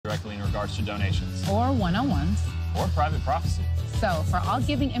directly in regards to donations. Or one-on-ones. Or private prophecy. So for all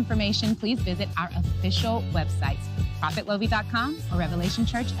giving information, please visit our official websites, prophetlovy.com or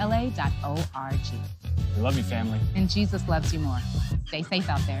revelationchurchla.org. We love you, family. And Jesus loves you more. Stay safe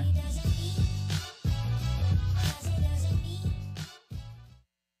out there.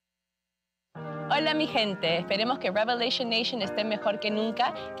 Hola mi gente, esperemos que Revelation Nation esté mejor que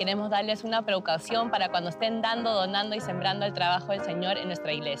nunca. Queremos darles una precaución para cuando estén dando, donando y sembrando el trabajo del Señor en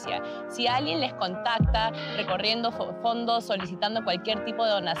nuestra iglesia. Si alguien les contacta recorriendo fondos, solicitando cualquier tipo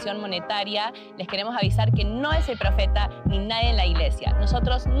de donación monetaria, les queremos avisar que no es el profeta ni nadie en la iglesia.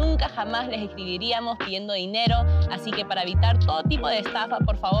 Nosotros nunca jamás les escribiríamos pidiendo dinero, así que para evitar todo tipo de estafa,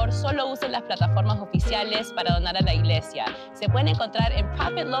 por favor, solo usen las plataformas oficiales para donar a la iglesia. Se pueden encontrar en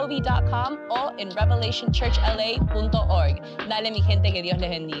propagation.com o en revelationchurchla.org. Dale, mi gente, que Dios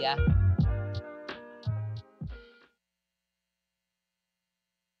les bendiga.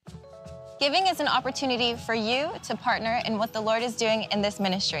 Giving is an opportunity for you to partner in what the Lord is doing in this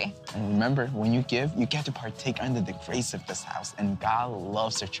ministry. And remember, when you give, you get to partake under the grace of this house, and God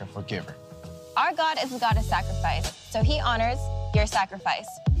loves a cheerful giver. Our God is a God of sacrifice, so He honors your sacrifice.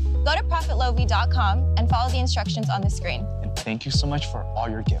 Go to prophetlovy.com and follow the instructions on the screen. And thank you so much for all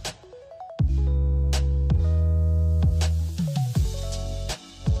your giving.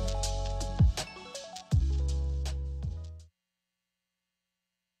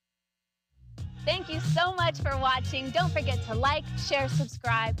 Thank you so much for watching. Don't forget to like, share,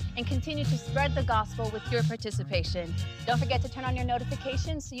 subscribe, and continue to spread the gospel with your participation. Don't forget to turn on your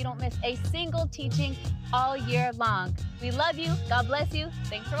notifications so you don't miss a single teaching all year long. We love you. God bless you.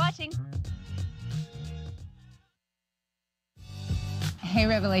 Thanks for watching. Hey,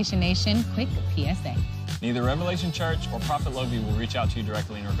 Revelation Nation, quick PSA. Neither Revelation Church or Prophet Lovy will reach out to you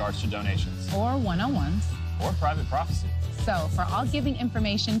directly in regards to donations. Or one-on-ones. Or private prophecy. So for all giving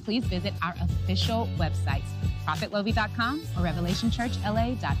information, please visit our official websites, prophetlovy.com or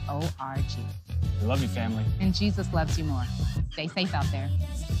revelationchurchla.org. We love you, family. And Jesus loves you more. Stay safe out there.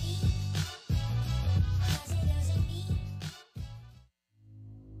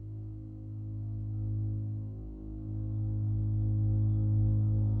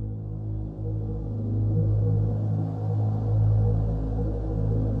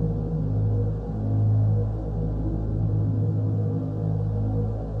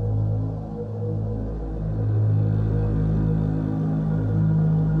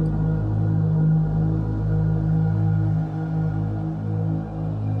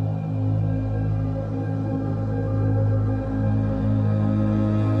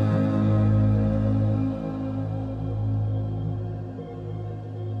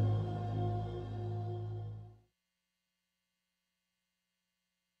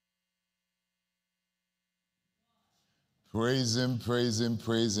 Praise Him, praise Him,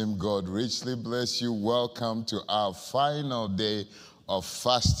 praise Him. God richly bless you. Welcome to our final day of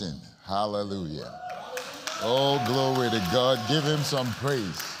fasting. Hallelujah. Oh, glory to God. Give Him some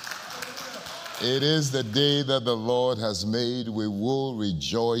praise. It is the day that the Lord has made. We will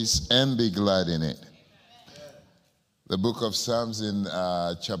rejoice and be glad in it. The book of Psalms in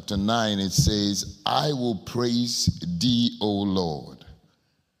chapter 9, it says, I will praise Thee, O Lord.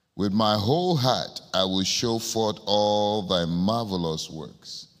 With my whole heart, I will show forth all Thy marvelous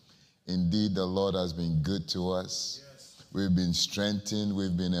works. Indeed, the Lord has been good to us. Yes. We've been strengthened.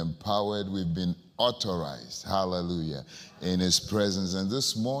 We've been empowered. We've been authorized, hallelujah, in His presence. And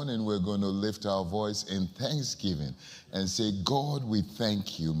this morning, we're going to lift our voice in thanksgiving and say, God, we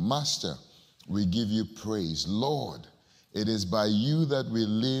thank You. Master, we give You praise. Lord, it is by You that we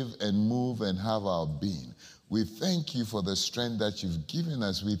live and move and have our being. We thank You for the strength that You've given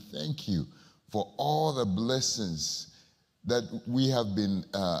us. We thank You for all the blessings that we have been,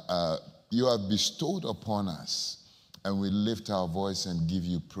 You have bestowed upon us. And we lift our voice and give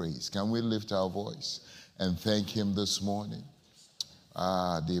You praise. Can we lift our voice and thank Him this morning?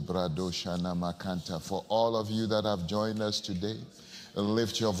 For all of you that have joined us today,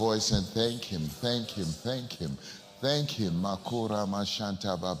 lift your voice and thank Him, thank Him, thank Him. Thank Him. Makura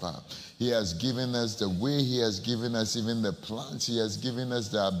Mashanta Baba. He has given us the way, He has given us even the plans, He has given us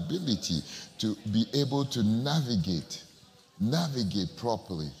the ability to be able to navigate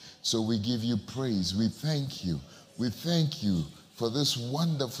properly. So we give You praise. We thank You. We thank You for this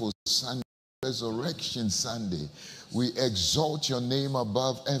wonderful Sunday. Resurrection Sunday. We exalt your name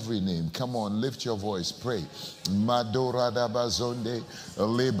above every name. Come on, lift your voice, pray. Madora da bazonde,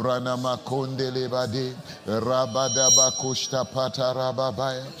 Librana makonde lebade, Rabada bakushta pata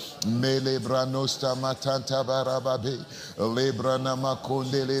rababaya, Melebranosta matanta barababe, Librana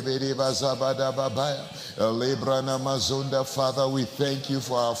makonde lebede bazabada babaya, Librana mazonda. Father, we thank you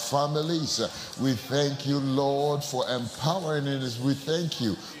for our families. We thank you, Lord, for empowering us. We thank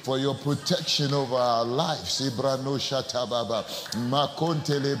you for your protection over our lives. We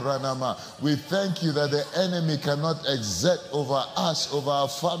thank you that the enemy cannot exert over us, over our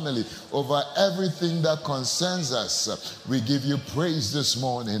family, over everything that concerns us. We give you praise this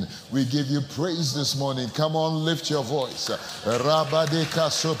morning. We give you praise this morning. Come on, lift your voice. Rabadeka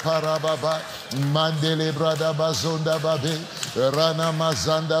soparababa, mandele brada bazonda babe, rana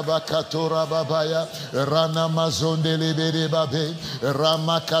mazanda bakatora babaya, rana mazonde lebede babe,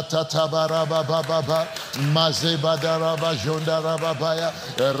 rama katata baraba baba, mazeba daraba jonda rababaya,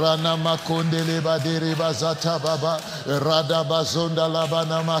 rana makonde lebadere bazata baba, rada bazonda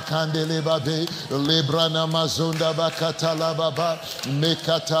labana makandele babe, lebrana mazonda bakata lababa,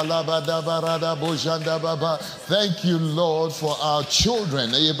 mekata labada barada bojanda baba. Thank you, Lord, for our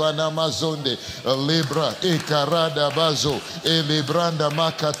children. Ebana mazonde, lebra ekarada bazo, elebranda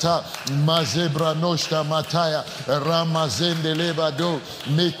makata, mazebra noshta mataya, ramazende lebado,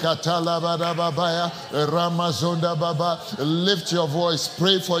 mekata labada babaya, ramazonda baba. Lift your voice,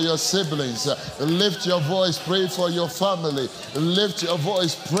 pray for your siblings. Lift your voice, pray for your family. Lift your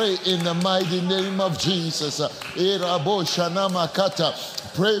voice, pray in the mighty name of Jesus. Irabo shanamakata.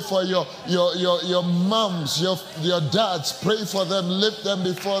 Pray for your moms, your dads. Pray for them. Lift them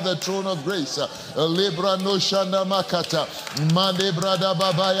before the throne of grace. Libra no shanda makata. Mande brada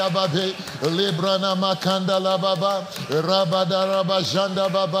babaya babe. Libra na makanda la baba. Rabada rabajanda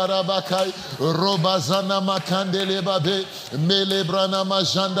baba rabakai. Robazana makandele babe. Melebra na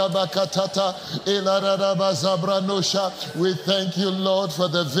majanda bakatata. Elarada bazabra nosha. We thank you, Lord, for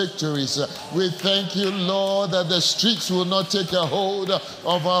the victories. We thank you, Lord, that the streets will not take a hold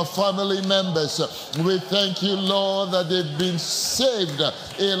of our family members. We thank you, Lord, that they've been saved.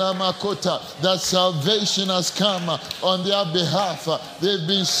 Elamakota, that salvation has come on their behalf. They've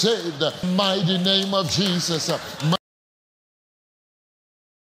been saved. Mighty name of Jesus.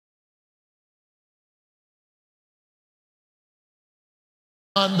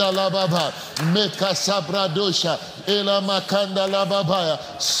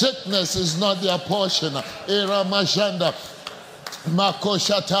 Sickness is not their portion.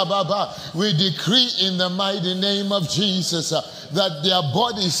 We decree in the mighty name of Jesus that their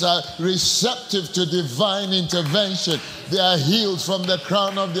bodies are receptive to divine intervention. They are healed from the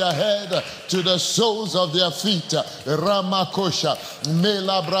crown of their head to the soles of their feet. Ramakosha,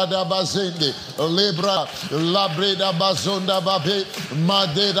 Mela Brada Bazende, Lebra, Labreda Bazonda Babe,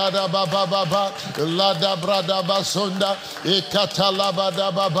 Madeda da Baba Baba, Lada Brada Bazonda,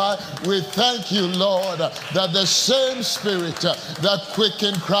 Ekatalabada Baba. We thank you, Lord, that the same Spirit that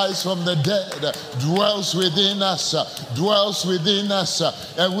quickened Christ from the dead dwells within us,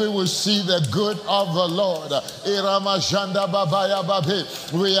 and we will see the good of the Lord.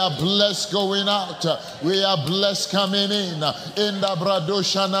 We are blessed going out. We are blessed coming in. The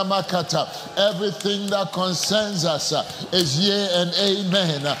Bradoshana Makata. Everything that concerns us is yea and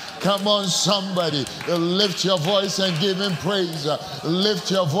amen. Come on, somebody. Lift your voice and give him praise. Lift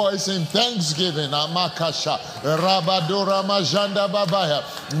your voice in thanksgiving. Amakasha. Rabadora Majanda Babaya.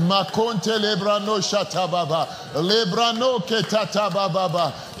 Makonte Lebrano Shatababa. Lebrano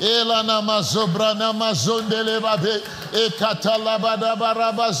Ketatababa. Elana Mazobrana Mazonde Lebabe. Ekatalabada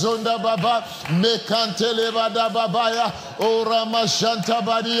Barabazonda Baba. Mekante Lebada Babaya. Ora Mashanta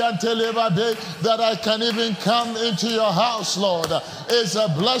Badi Antelebabe. That I can even come into your house, Lord. It's a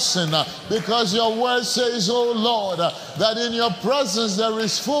blessing because your word says, oh Lord, that in your presence there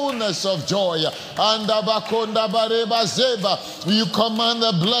is fullness of joy. And you command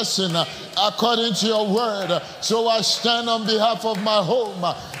a blessing according to your word. So I stand on behalf of my home.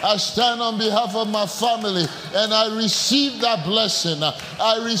 I stand on behalf of my family, and I receive that blessing.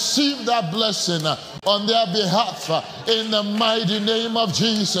 I receive that blessing on their behalf in the mighty name of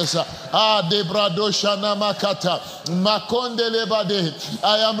Jesus. I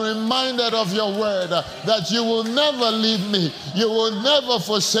am reminded of your word that you will never leave me. You will never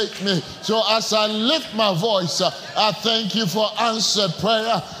forsake me. So as I lift my voice, I thank you for answered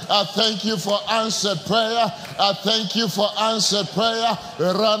prayer. I thank you for answered prayer. I thank you for answered prayer.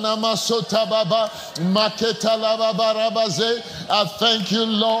 I thank you,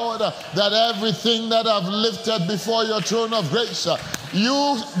 Lord, that everything that I've lifted before your throne of grace,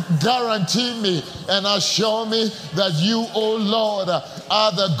 You guarantee me and assure me that you, oh Lord,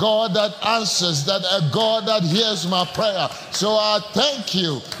 are the God that answers, that a God that hears my prayer. So I thank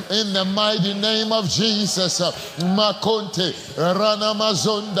you in the mighty name of Jesus. Makonte, Rana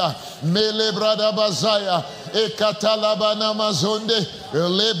Mazonda, Mele Brada Bazaya, Ekatalabana Mazonde,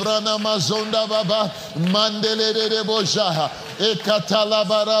 Lebrana Mazonda Baba, Mandele de Bojaha,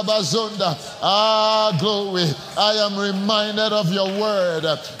 Ekatalabara Bazonda. Ah, glory. I am reminded of your word.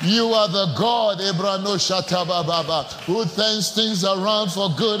 You are the God, Ebrano Shatababa, who turns things around for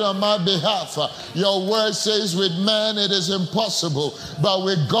good on my behalf. Your word says with man it is impossible, but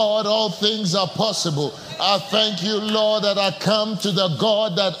with God all things are possible. I thank you, Lord, that I come to the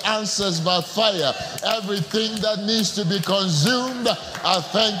God that answers by fire. Everything that needs to be consumed, I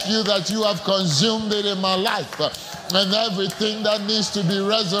thank you that you have consumed it in my life. And everything that needs to be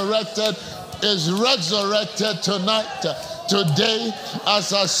resurrected is resurrected tonight, today,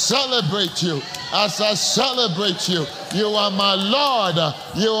 as I celebrate you. As I celebrate you. You are my Lord.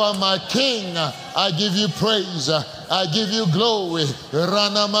 You are my King. I give you praise. I give you glory.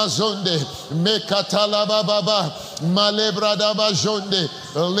 Rana Mazonde, Mekatala Baba, Malebrada Bajonde,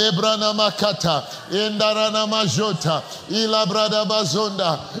 Lebrana Makata, Indarana Majota, Ilabrada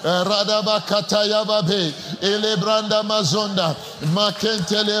Bazonda, Radabakata Yababe, Elebranda Mazonda,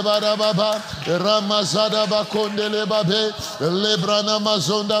 Makente Lebara Baba, Ramazada Bakonde Lebabe, Lebrana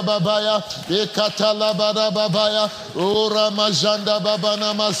Mazonda Babaya, Ekatala Bada Babaya, Ura Majanda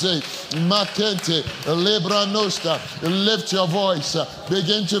Babana Maze, Makente, Lebranosta. Lift your voice.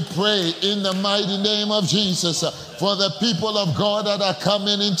 Begin to pray in the mighty name of Jesus for the people of God that are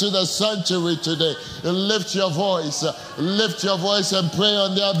coming into the sanctuary today. Lift your voice. Lift your voice and pray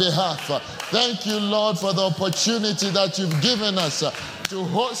on their behalf. Thank you, Lord, for the opportunity that you've given us to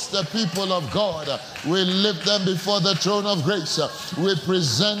host the people of God. We lift them before the throne of grace. We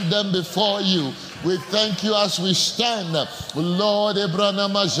present them before you. We thank you as we stand, Lord Ebrana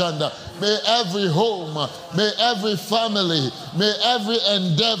Majanda. May every home, may every family, may every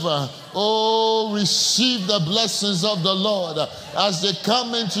endeavor, oh, receive the blessings of the Lord as they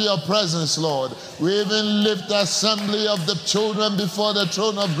come into your presence, Lord. We even lift the assembly of the children before the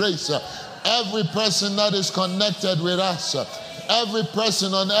throne of grace. Every person that is connected with us, every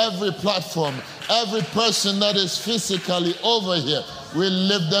person on every platform, every person that is physically over here, we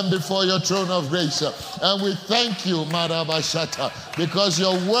lift them before your throne of grace. And we thank you, Marabashata, because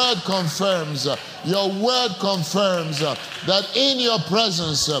your word confirms that in your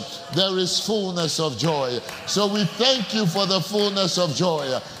presence there is fullness of joy. So we thank you for the fullness of joy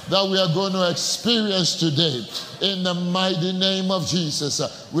that we are going to experience today. In the mighty name of Jesus,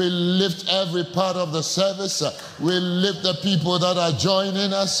 we lift every part of the service. We lift the people that are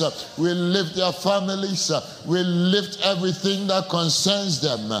joining us. We lift their families. We lift everything that concerns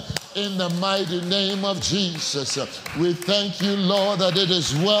them. In the mighty name of Jesus, we thank you, Lord, that it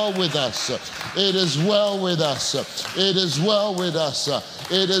is well with us. It is well with us. It is well with us.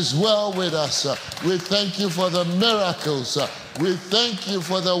 It is well with us. We thank you for the miracles. We thank you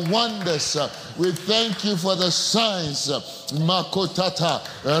for the wonders. We thank you for the signs. Makotata,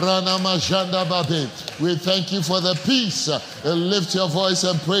 Ranamajanda Babe. We thank you for the peace. Lift your voice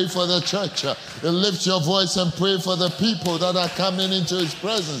and pray for the church. Lift your voice and pray for the people that are coming into his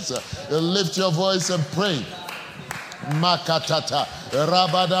presence. Lift your voice and pray. Makatata,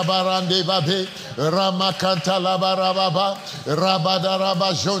 Rabadabarande Babe, Ramakanta Labarababa,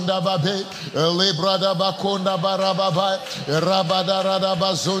 Rabadarabajonda Babe, Lebrada Bakonda Barababa,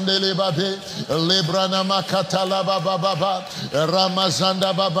 Rabadarabazonde Lebabe, Lebrana Makata Labababa,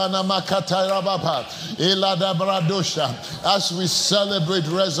 Ramazanda Babana Makata Rababa, Elada Bradosha. As we celebrate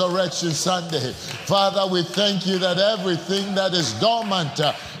Resurrection Sunday, Father, we thank you that everything that is dormant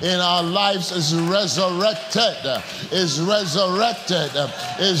in our lives is resurrected, is resurrected,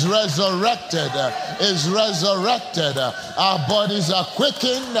 is resurrected, is resurrected. Our bodies are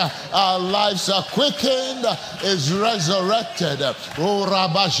quickened, our lives are quickened, is resurrected. O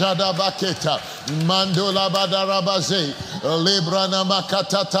Rabajada Baketa, Mandola Badarabaze, Librana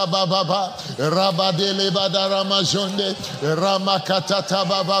Makatata Bababa, Rabadele Badaramajonde, Ramakatata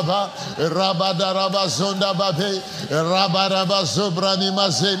Bababa, Rabadarabazonda Babe, Rabarabazobrani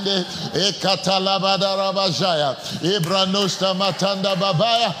Mazende, Ekatalabadarabajaya, Ibranosta Matanda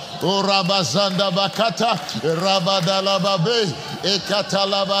Babaya, O Rabazanda Bakata, Rabadala Babe,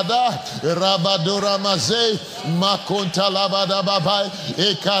 Ekatalabada, Rabadura Maze, Makuntalabada Babai,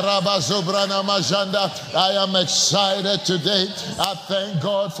 Ekarabazobrana Majanda. I am excited today. I thank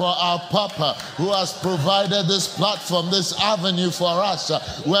God for our Papa who has provided this platform, this avenue for us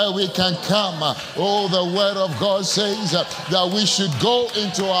where we can come. Oh, the word of God says that we should go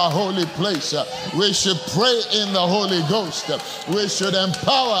into our holy place. We should pray in the Holy Ghost. We should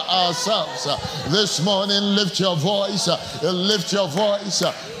empower ourselves. This morning, lift your voice. Lift your voice.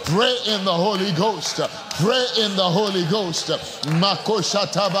 Pray in the Holy Ghost. Pray in the Holy Ghost.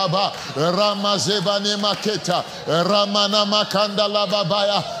 Makoshata baba, Ramazebane maketa, Ramana makanda la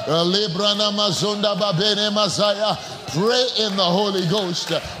babaya, Librana mazunda babene mazaya. Pray in the Holy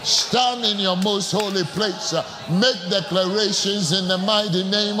Ghost. Stand in your most holy place. Make declarations in the mighty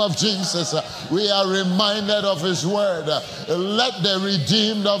name of Jesus. We are reminded of his word. Let the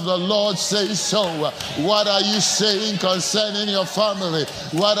redeemed of the Lord say so. What are you saying concerning your family?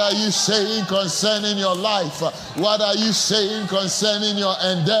 What are you saying concerning your life? What are you saying concerning your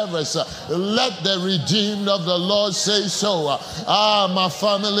endeavors? Let the redeemed of the Lord say so. My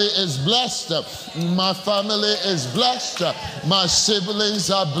family is blessed. My family is blessed. My siblings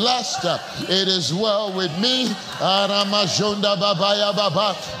are blessed. It is well with me. I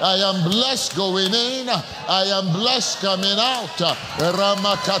am blessed going in. I am blessed coming out.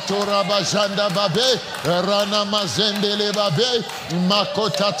 Ramakatora bajanda babe, Rana mazendele babe,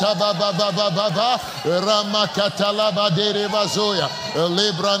 Makotata baba baba baba, Ramakatala badere bazoya,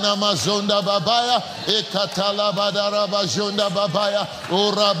 Librana mazonda babaya, Ekatala badara bajunda babaya,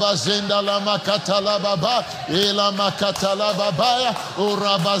 Urabazenda la makatala baba, Ela makatala babaya,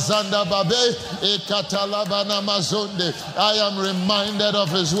 Urabazanda babe, Ekatala bana mazonde. I am reminded of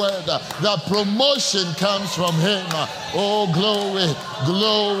his word that promotion comes from him. Oh, glory,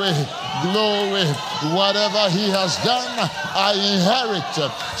 glory, glory. Whatever he has done, I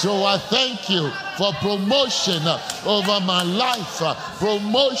inherit. So I thank you for promotion over my life,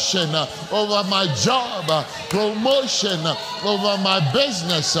 promotion over my job, promotion over my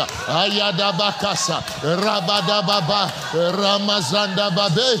business. Ayada bakasa, Rabada baba, Ramazanda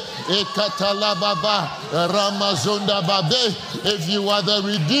babe, Ekatala baba, Ramazunda babe. If you are the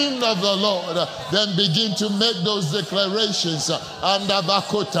redeemed of the Lord, then begin to make those declarations. Anda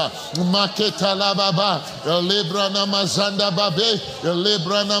bakota, Maketala baba, Librana mazanda babe,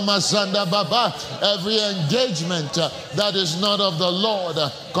 Librana mazanda baba. Every engagement that is not of the Lord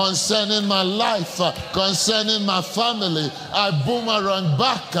concerning my life, concerning my family, I boomerang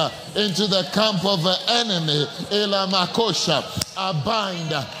back into the camp of the enemy. Ela makosha. I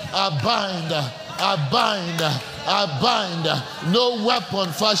bind, I bind, I bind, I bind. No weapon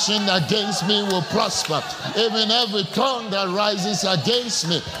fashioned against me will prosper. Even every tongue that rises against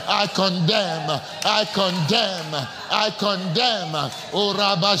me, I condemn, I condemn, I condemn. O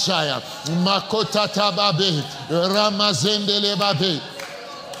Rabashaya, Makotata babe, Ramazendele babe,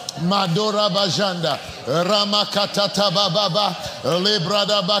 Madora bajanda, Ramakatata baba,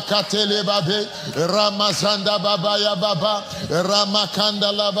 Librada bakatele babe, Ramazanda babaya baba,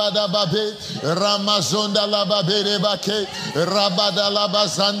 Ramakanda labada babe, Ramazonda lababe rebake, Rabada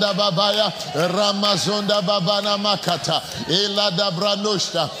labazanda babaya, Ramazonda babana makata, Elada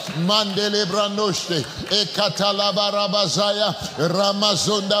branoshta, Mandele branoshte, Ekatalaba rabazaya,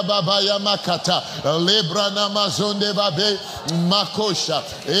 Ramazonda babaya makata, Librana mazonde babe, Makosha,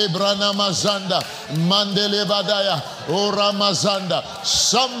 Ebrana mazanda, Mandele badaya, O Ramazanda.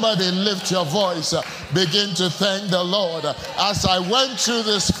 Somebody lift your voice. Begin to thank the Lord. As I went through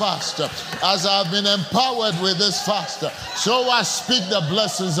this fast, as I've been empowered with this fast, so I speak the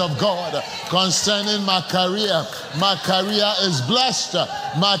blessings of God concerning my career. My career is blessed.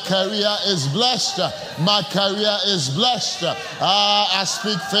 My career is blessed. My career is blessed. I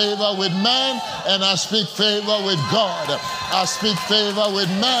speak favor with man and I speak favor with God. I speak favor with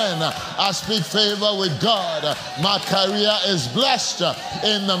man. I speak favor with God. My career is blessed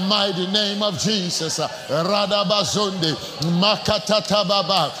in the mighty name of Jesus. Radabazundi, Makatata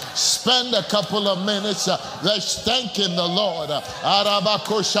Baba. Spend a couple of minutes let's thanking the Lord.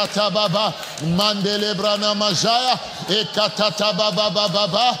 Arabakoshata Baba, Mandele Brana Majaya, Ekatata Baba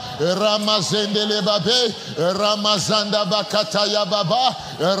Baba, Ramazendele Babe, Ramazanda Bakataya Baba,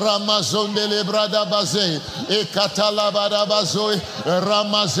 Ramazondele Brada Baze, Ekatala Bada Bazoe,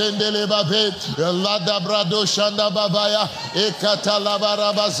 Ramazendele Babe, Lada Brado Shanda Babaya, Ekatala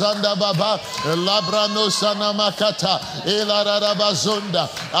Barabazanda Baba, Labrano Sana Makata, Elarada Bazunda.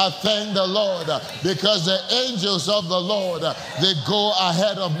 I thank the Lord because the angels of the Lord, they go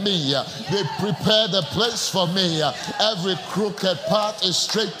ahead of me. They prepare the place for me. Every crooked path is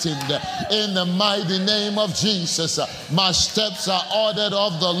straightened in the mighty name of Jesus. My steps are ordered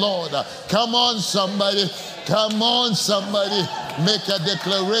of the Lord. Come on, somebody. Come on, somebody. Make a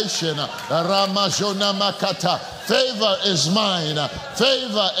declaration. Ramajona Makata. Favor is mine.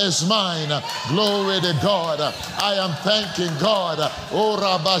 Favor is mine. Glory to God. I am thanking God. O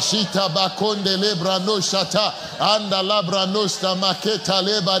Rabashita Bakonde Lebrano Shata. Anda Labranosta Maketa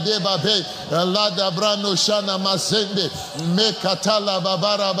Leba Deba Be. Lada Brano Shana Mazende. Mekatala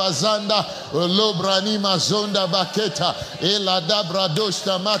Babara Bazanda. Lobrani Mazonda Baketa. Elada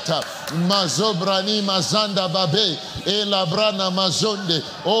Bradosta Mata. Mazobrani Mazanda Babe. Elabrana Mazonde.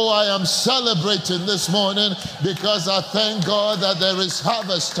 Oh, I am celebrating this morning because I thank God that there is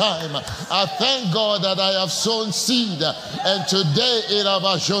harvest time. I thank God that I have sown seed, and today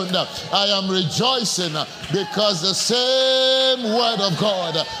I am rejoicing because the same word of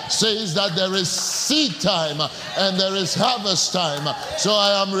God says that there is seed time and there is harvest time. So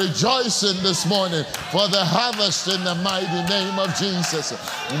I am rejoicing this morning for the harvest in the mighty name of Jesus.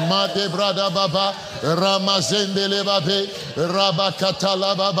 Mate brada baba Ramazende lebabe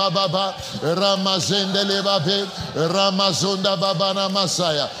Rabakatala baba baba Ramazende lebabe Ramazonda babana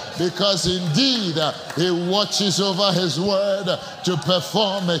Masaya. Because indeed he watches over his word to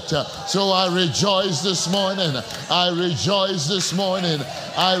perform it. So I rejoice this morning. I rejoice this morning.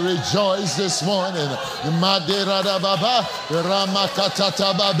 I rejoice this morning. Maderada baba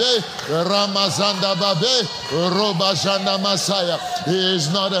Ramakatata babe Ramazanda babe Robajanda Masaya. He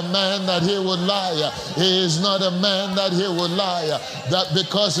is not a man that he would lie. He is not a man that he would lie. That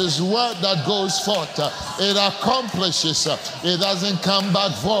because his word that goes forth, it accomplishes. It doesn't come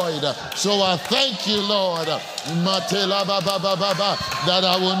back void. So I thank you, Lord, that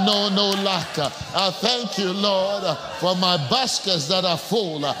I will know no lack. I thank you, Lord, for my baskets that are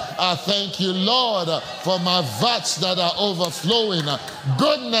full. I thank you, Lord, for my vats that are overflowing.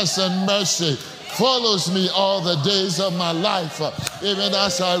 Goodness and mercy follows me all the days of my life, even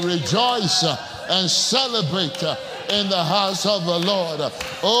as I rejoice and celebrate in the house of the Lord.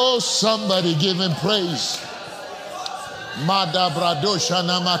 Oh, somebody give him praise. Madabradosha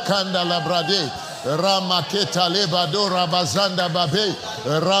namakanda labrade Ramaketa lebado rabazanda babe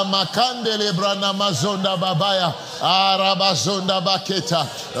Ramakande lebrana mazonda babaya Arabazonda baketa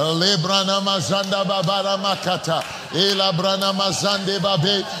lebrana mazanda babara makata Elabrana mazande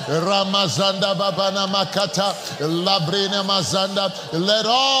babe Ramazanda babana makata Labrina mazanda. Let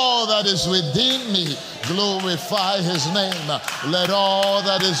all that is within me glorify his name. Let all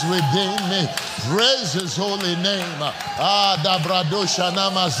that is within me praise his holy name. Dabradosha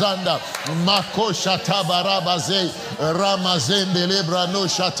namazanda Makosha tabarabaze Ramazende lebrano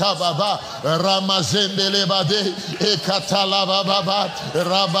shatababa Ramazende lebade Ekatalaba baba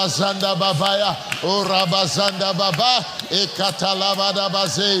Rabazanda babaya O Rabazanda baba Ekatalabada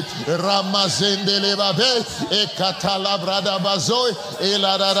baze Ramazende lebabe Ekatalabrada bazoy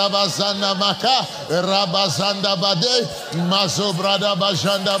Elarabazanda maka Rabazanda bade Mazobrada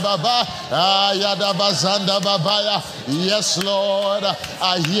bajanda baba Ayada bazanda babaya. Yes, Lord,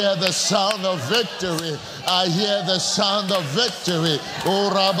 I hear the sound of victory. I hear the sound of victory.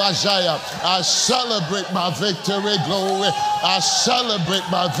 Oh, Rabajaya, I celebrate my victory. Glory. I celebrate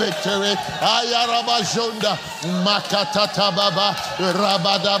my victory. Ayarabajunda Makatata Baba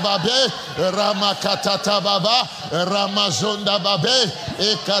Rabada Babe Ramakatata Baba Ramazonda Babe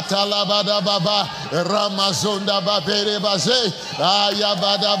Ekatalabada Baba Ramazonda Babe Baze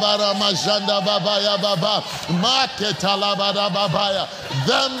Ayabada Baramajanda Baba Ya Baba Maketalabada Babaya.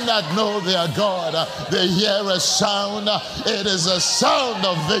 Them that know their God, they hear a sound. It is a sound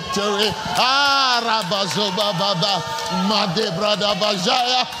of victory. Rabazoba Baba Madebrada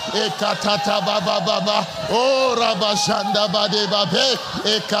Bajaya Ekatata Baba Baba O Rabashanda Bade Babe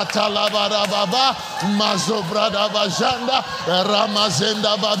Ekatalabada Baba Mazobrada Bajanda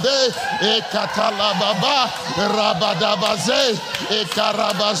Ramazenda Babe Ekatala Baba Rabada Baze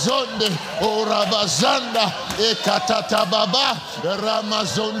Ekarabazonde O Rabazanda Ekatata Baba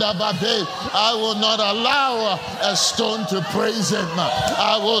Ramazonda Babe. I will not allow a stone to praise him.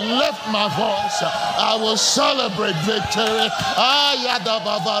 I will lift my voice. I will celebrate victory. Ayada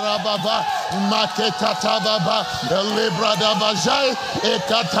Baba Baba Maketata Baba Librada Bajai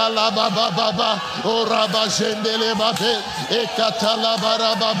Ekatala Baba Baba Orabajendele babe, ekatala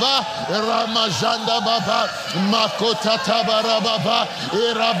barababa, ramajanda baba, makotata barababa,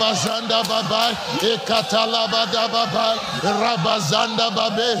 erabazanda baba, ekatala badababa, rabazanda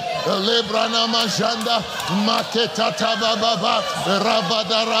babe, lebrana majanda, maketata baba,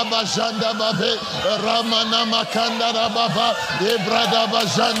 rabada rabajanda babe, ramana makanda rababa, ebrada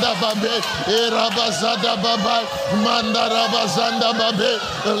bajanda babe, erabazada baba, mandara bazanda babe,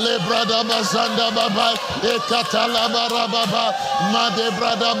 lebrada bazanda baba, ekatala barababa, made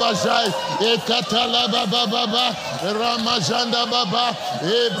brada bazai, ekatala baba, ramajanda baba,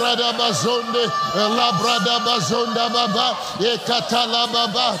 ebrada bazonde, labrada bazonda baba, ekatala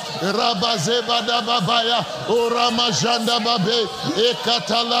baba, rabazebada babaya, oramajanda babe,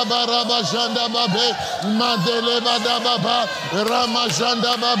 ekatala barabajanda babe, madele bada baba,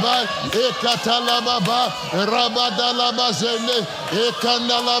 ramajanda baba, ekatala baba, rabadala bazende,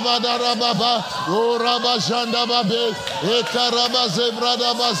 ekandala badara baba, orabajanda babe, ekarabaze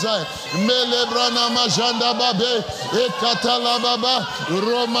brada bazai, melebrana majanda babe, ekatala baba,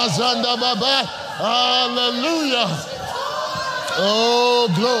 romazanda baba. Hallelujah. Oh,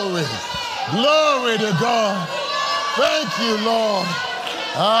 glory. Glory to God. Thank you, Lord.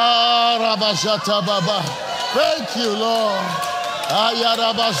 Rabashata baba. Thank you, Lord.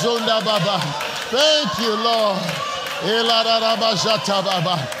 Ayarabazonda baba. Thank you, Lord. Elarabashata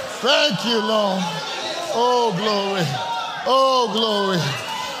baba. Thank you, Lord. Oh, glory. Oh, glory.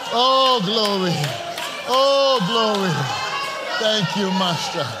 Oh, glory. Oh, glory. Thank you,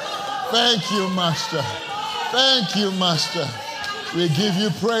 Master. Thank you, Master. Thank you, Master. We give you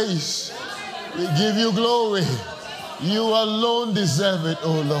praise. We give you glory. You alone deserve it,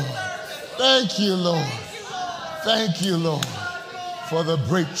 oh Lord. Thank you, Lord. Thank you, Lord, for the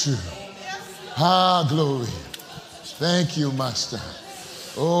breakthrough. Glory. Thank you, Master.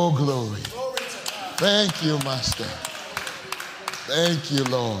 Oh, glory. Thank you, Master. Thank you,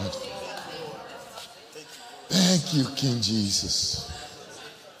 Lord. Thank you, King Jesus.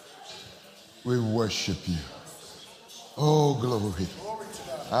 We worship you. Oh, glory.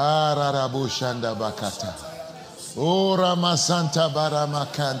 Ararabu shanda bakata. Ora masanta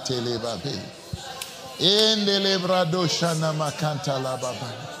baramakante lebabe. Ende lebrado shana makanta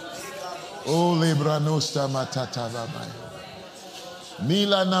lababa. O lebranosta matata labaya.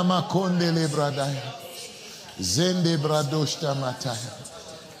 Mila namakonde lebradaya. Zende bradoshta mataya.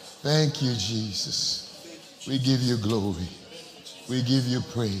 Thank you, Jesus. We give you glory. We give you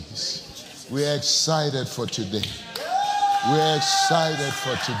praise. We're excited for today. We're excited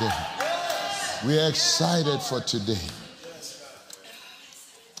for today. We're excited for today.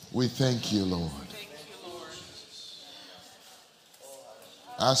 We thank you, Lord.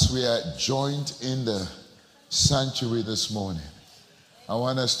 As we are joined in the sanctuary this morning, I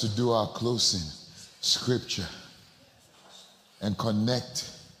want us to do our closing scripture and connect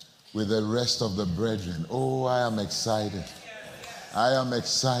with the rest of the brethren. Oh, I am excited. I am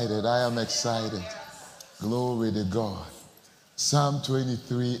excited. I am excited. Glory to God. Psalm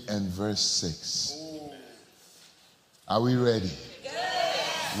 23 and verse 6. Are we ready?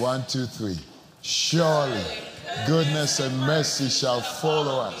 1, 2, 3. Surely goodness and mercy shall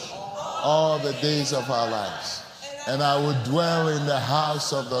follow us all the days of our lives, and I will dwell in the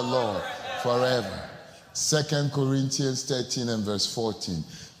house of the Lord forever. 2 Corinthians 13 and verse 14.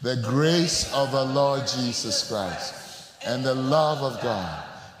 The grace of the Lord Jesus Christ and the love of God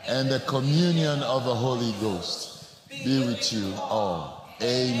and the communion of the Holy Ghost be with you all.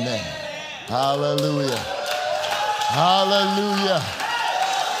 Amen. Hallelujah. Hallelujah.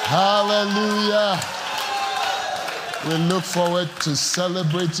 Hallelujah. We look forward to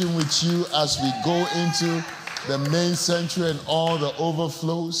celebrating with you as we go into the main sanctuary and all the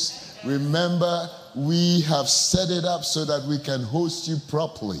overflows. Remember, we have set it up so that we can host you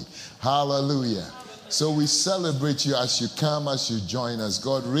properly. Hallelujah. So we celebrate you as you come, as you join us.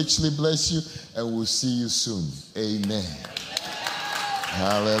 God richly bless you, and we'll see you soon. Amen.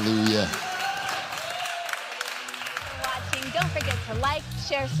 Hallelujah. Don't forget to like,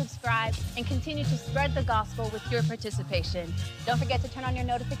 share, subscribe, and continue to spread the gospel with your participation. Don't forget to turn on your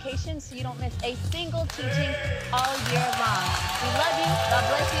notifications so you don't miss a single teaching all year long. We love you. God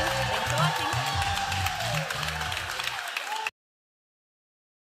bless you. Thanks for watching.